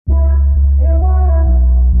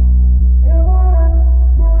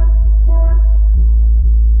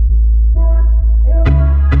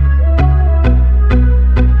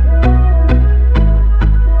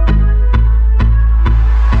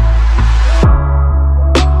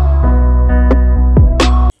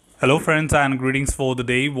Hello friends and greetings for the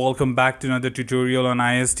day. Welcome back to another tutorial on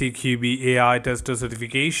ISTQB AI Tester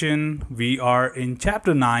certification. We are in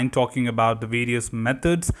chapter 9 talking about the various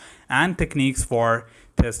methods and techniques for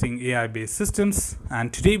testing AI-based systems,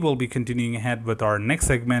 and today we'll be continuing ahead with our next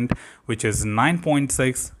segment, which is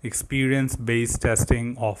 9.6 experience-based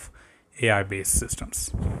testing of AI-based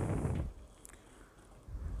systems.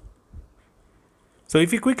 So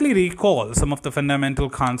if you quickly recall some of the fundamental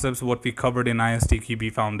concepts what we covered in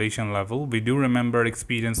ISTQB foundation level, we do remember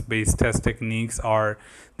experience-based test techniques are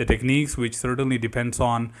the techniques which certainly depends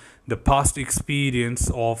on the past experience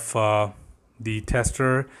of the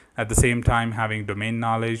tester, at the same time having domain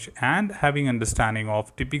knowledge and having understanding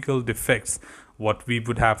of typical defects what we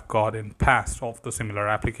would have got in past of the similar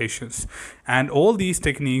applications. And all these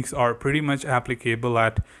techniques are pretty much applicable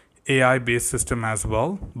at AI-based system as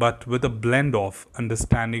well, but with a blend of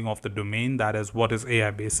understanding of the domain, that is what is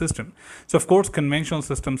AI-based system. So of course conventional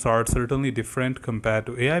systems are certainly different compared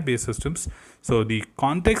to AI-based systems, so the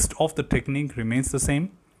context of the technique remains the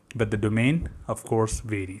same, but the domain of course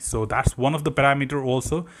varies. So that's one of the parameter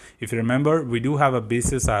also. If you remember, we do have a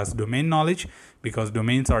basis as domain knowledge because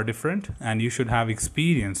domains are different and you should have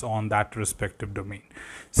experience on that respective domain.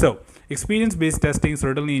 So experience-based testing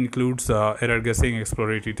certainly includes error guessing,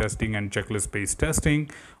 exploratory testing and checklist-based testing,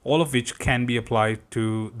 all of which can be applied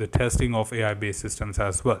to the testing of AI-based systems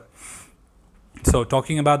as well. So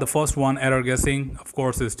talking about the first one, error guessing, of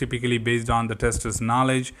course, is typically based on the tester's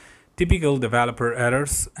knowledge, typical developer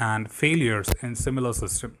errors and failures in similar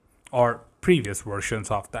system or previous versions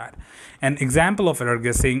of that. An example of error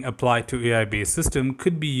guessing applied to AI-based system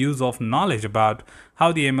could be use of knowledge about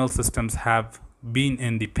how the ML systems have been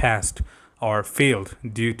in the past or failed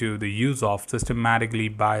due to the use of systematically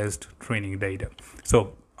biased training data.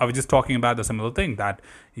 So I was just talking about the similar thing, that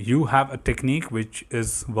you have a technique which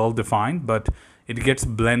is well defined, but it gets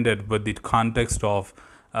blended with the context of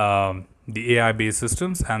the AI-based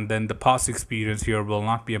systems, and then the past experience here will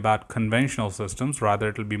not be about conventional systems, rather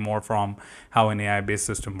it will be more from how an AI-based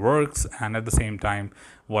system works, and at the same time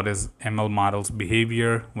what is ML models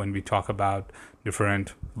behavior when we talk about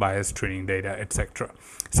different biased training data, etc.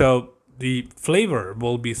 So the flavor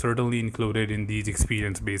will be certainly included in these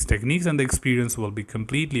experience-based techniques, and the experience will be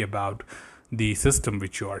completely about the system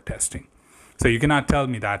which you are testing. So you cannot tell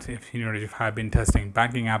me that if I've been testing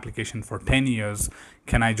banking application for 10 years,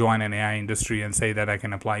 can I join an AI industry and say that I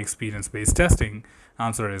can apply experience-based testing?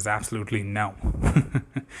 Answer is absolutely no.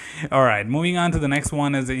 All right, moving on to the next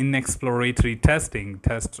one is in exploratory testing.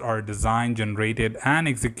 Tests are designed, generated, and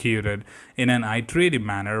executed in an iterative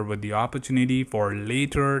manner with the opportunity for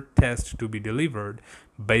later tests to be delivered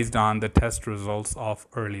based on the test results of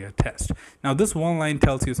earlier tests. Now this one line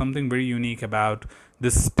tells you something very unique about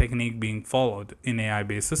this technique being followed in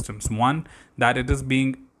AI-based systems. One, that it is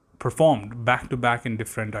being performed back-to-back in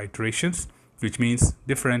different iterations, which means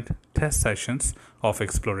different test sessions of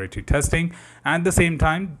exploratory testing. At the same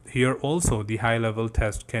time, here also the high-level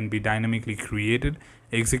test can be dynamically created,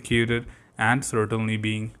 executed, and certainly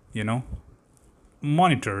being,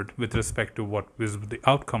 monitored with respect to what is the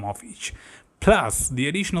outcome of each. Plus, the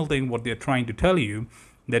additional thing what they're trying to tell you,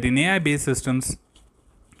 that in AI-based systems,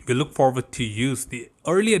 we look forward to use the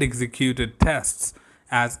earlier executed tests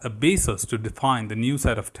as a basis to define the new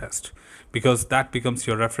set of tests, because that becomes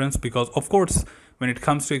your reference. Because of course, when it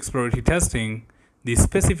comes to exploratory testing, the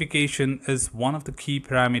specification is one of the key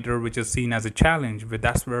parameter which is seen as a challenge, but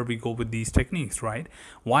that's where we go with these techniques, right?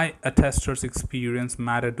 Why a tester's experience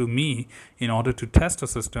matter to me in order to test a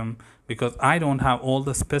system? Because I don't have all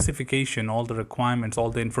the specification, all the requirements, all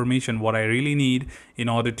the information what I really need in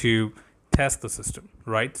order to test the system,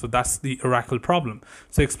 right? So that's the oracle problem.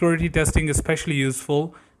 So exploratory testing is especially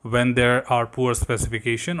useful when there are poor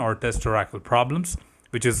specification or test oracle problems,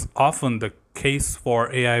 which is often the case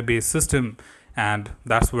for AI-based system, and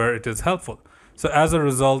that's where it is helpful. So as a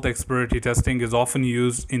result, exploratory testing is often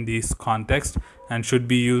used in this context and should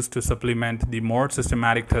be used to supplement the more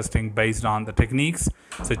systematic testing based on the techniques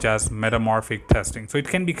such as metamorphic testing. So it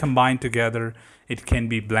can be combined together, it can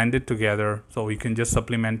be blended together, so you can just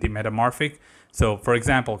supplement the metamorphic. So for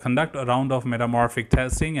example, conduct a round of metamorphic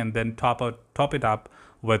testing and then top it up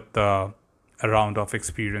with a round of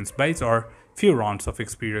experience-based or few rounds of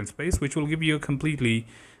experience-based, which will give you a completely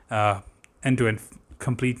end-to-end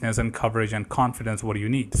completeness and coverage and confidence what you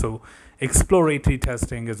need. So exploratory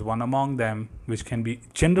testing is one among them, which can be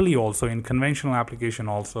generally also in conventional application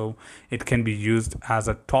also, it can be used as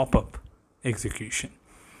a top-up execution.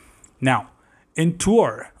 Now, in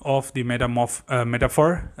tour of the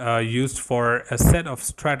metaphor used for a set of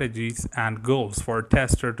strategies and goals for a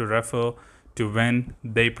tester to refer to when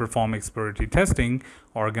they perform exploratory testing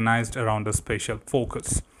organized around a spatial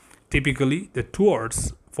focus. Typically, the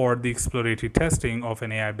tours for the exploratory testing of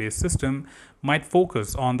an AI-based system might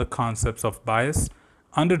focus on the concepts of bias,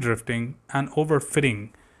 underdrifting, and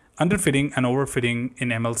underfitting and overfitting in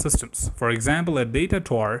ML systems. For example, a data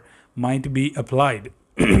tour might be applied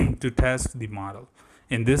to test the model.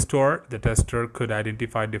 In this tour, the tester could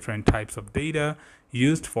identify different types of data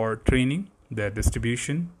used for training, their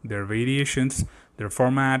distribution, their variations, their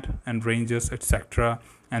format and ranges, etc.,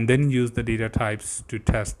 and then use the data types to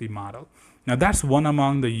test the model. Now, that's one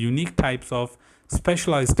among the unique types of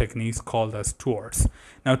specialized techniques called as tours.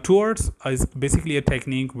 Now, tours is basically a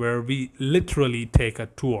technique where we literally take a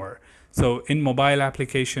tour. So in mobile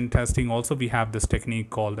application testing also, we have this technique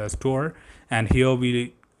called as tour, and here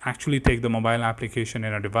we actually take the mobile application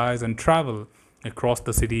in a device and travel across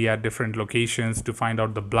the city at different locations to find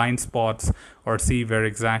out the blind spots or see where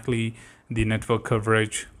exactly the network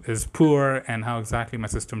coverage is poor and how exactly my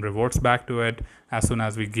system reverts back to it as soon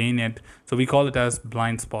as we gain it. So we call it as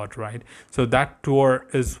blind spot, right? So that tour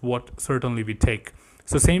is what certainly we take.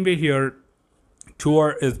 So same way here,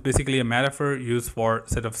 tour is basically a metaphor used for a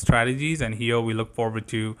set of strategies, and here we look forward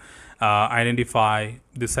to identify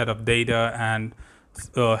the set of data and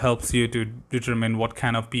helps you to determine what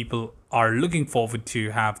kind of people are looking forward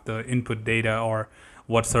to have the input data or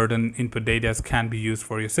what certain input data can be used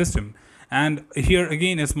for your system. And here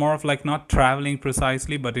again, it's more of like not traveling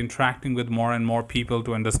precisely, but interacting with more and more people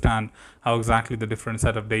to understand how exactly the different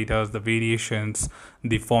set of data, the variations,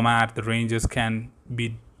 the format, the ranges can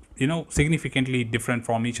be, significantly different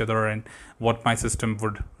from each other, and what my system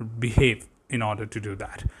would behave in order to do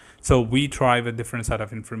that. So we try with different set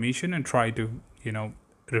of information and try to,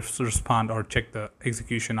 respond or check the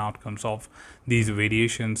execution outcomes of these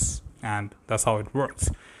variations, and that's how it works.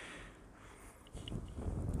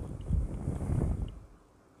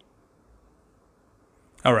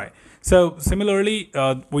 All right. So similarly,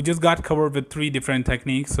 we just got covered with 3 different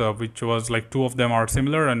techniques, which was like 2 of them are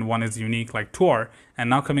similar and 1 is unique, like tour. And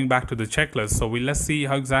now coming back to the checklist. So let's see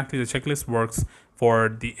how exactly the checklist works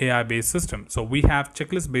for the AI-based system. So we have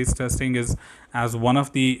checklist-based testing as one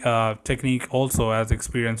of the technique, also as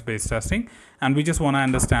experience-based testing. And we just want to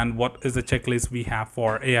understand what is the checklist we have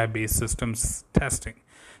for AI-based systems testing.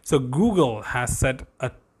 So Google has set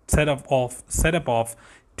a setup of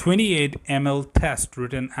 28 ML tests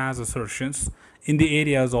written as assertions in the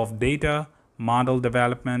areas of data, model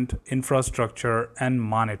development, infrastructure, and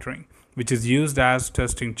monitoring, which is used as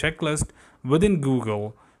testing checklist within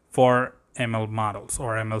Google for ML models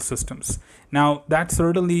or ML systems. Now, that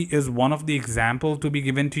certainly is one of the examples to be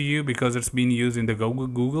given to you because it's been used in the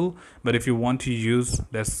Google, but if you want to use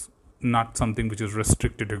this, not something which is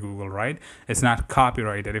restricted to Google, right? It's not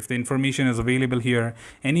copyrighted. If the information is available here,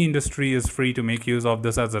 any industry is free to make use of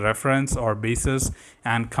this as a reference or basis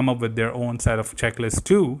and come up with their own set of checklists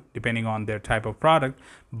too, depending on their type of product.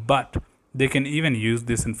 But they can even use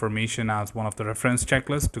this information as one of the reference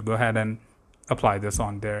checklists to go ahead and apply this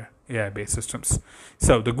on their AI-based systems.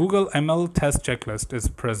 So the Google ML test checklist is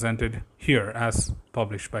presented here as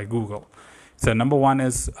published by Google. So number 1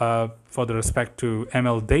 is for the respect to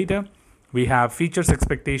ML data. We have features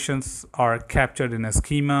expectations are captured in a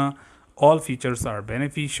schema. All features are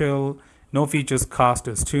beneficial. No features cost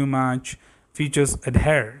is too much. Features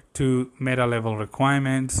adhere to meta level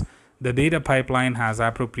requirements. The data pipeline has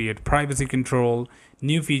appropriate privacy control.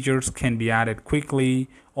 New features can be added quickly.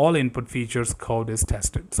 All input features code is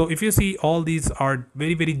tested. So if you see, all these are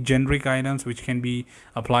very, very generic items which can be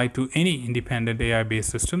applied to any independent AI-based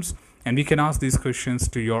systems. And we can ask these questions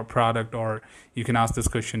to your product, or you can ask this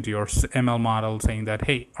question to your ML model saying that,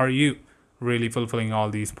 hey, are you really fulfilling all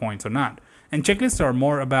these points or not? And checklists are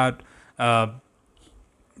more about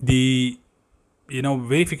the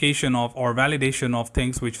verification of or validation of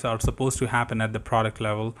things which are supposed to happen at the product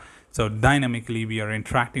level. So dynamically we are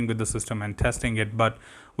interacting with the system and testing it, but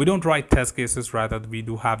we don't write test cases. Rather, we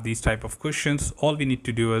do have these type of questions. All we need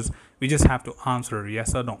to do is we just have to answer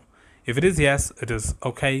yes or no. If it is yes, it is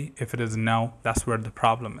okay. If it is no, that's where the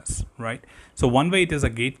problem is, right? So one way, it is a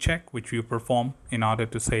gate check which you perform in order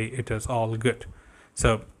to say it is all good.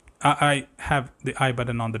 So I have the I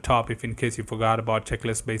button on the top. If in case you forgot about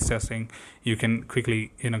checklist-based testing, you can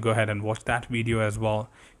quickly go ahead and watch that video as well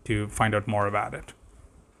to find out more about it.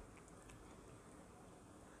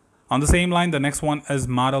 On the same line, the next one is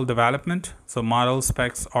model development. So model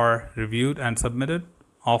specs are reviewed and submitted.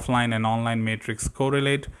 Offline and online matrix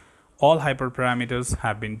correlate. All hyperparameters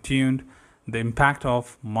have been tuned. The impact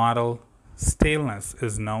of model staleness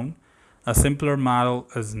is known. A simpler model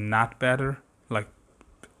is not better. Like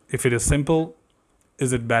if it is simple,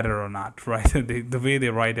 is it better or not, right? The way they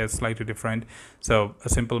write is slightly different. So a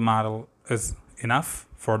simple model is enough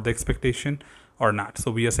for the expectation or not.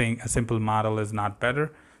 So we are saying a simple model is not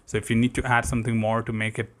better. So if you need to add something more to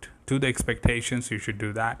make it to the expectations, you should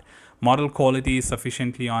do that. Model quality is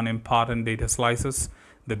sufficiently on important data slices.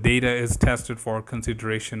 The data is tested for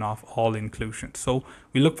consideration of all inclusions. So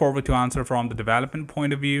we look forward to answer from the development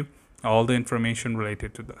point of view, all the information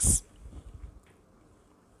related to this.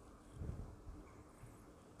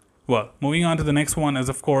 Well, moving on to the next one is,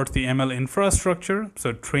 of course, the ML infrastructure.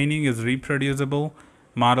 So training is reproducible,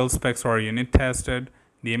 model specs are unit tested,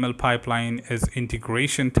 the ML pipeline is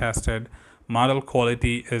integration tested, model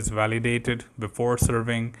quality is validated before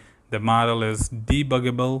serving, the model is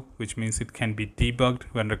debuggable, which means it can be debugged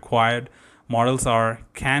when required, models are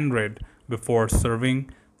can-read before serving,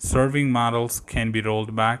 serving models can be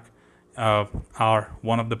rolled back, are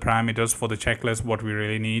one of the parameters for the checklist, what we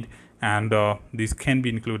really need, and these can be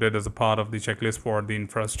included as a part of the checklist for the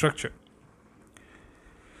infrastructure.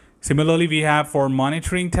 Similarly, we have for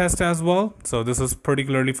monitoring test as well. So this is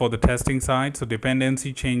particularly for the testing side. So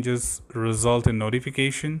dependency changes result in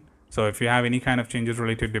notification. So if you have any kind of changes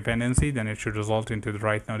related to dependency, then it should result into the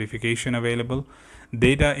right notification available.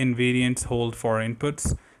 Data invariants hold for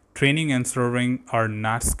inputs. Training and serving are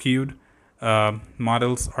not skewed.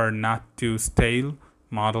 Models are not too stale.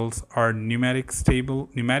 Models are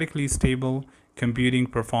numerically stable. Computing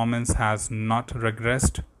performance has not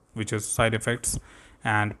regressed, which is side effects,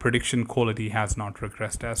 and prediction quality has not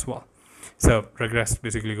regressed as well. So regressed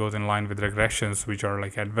basically goes in line with regressions, which are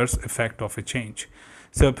like adverse effect of a change.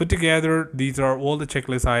 So put together, these are all the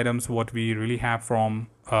checklist items what we really have from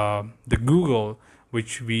the Google,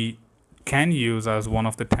 which we can use as one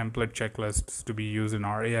of the template checklists to be used in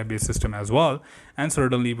our AI-based system as well, and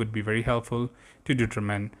certainly would be very helpful to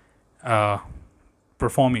determining and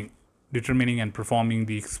performing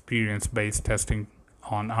the experience-based testing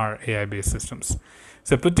on our AI-based systems.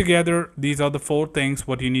 So put together, these are the 4 things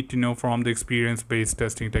what you need to know from the experience-based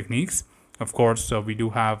testing techniques. Of course, we do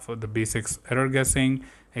have the basics: error guessing,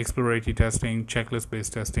 exploratory testing,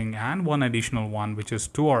 checklist-based testing, and one additional one, which is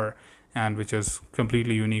tour, and which is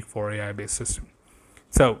completely unique for AI-based system.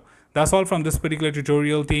 So that's all from this particular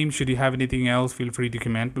tutorial, team. Should you have anything else, feel free to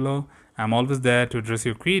comment below. I'm always there to address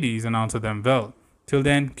your queries and answer them well. Till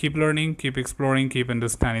then, keep learning, keep exploring, keep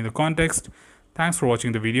understanding the context. Thanks for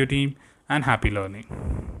watching the video, team, and happy learning.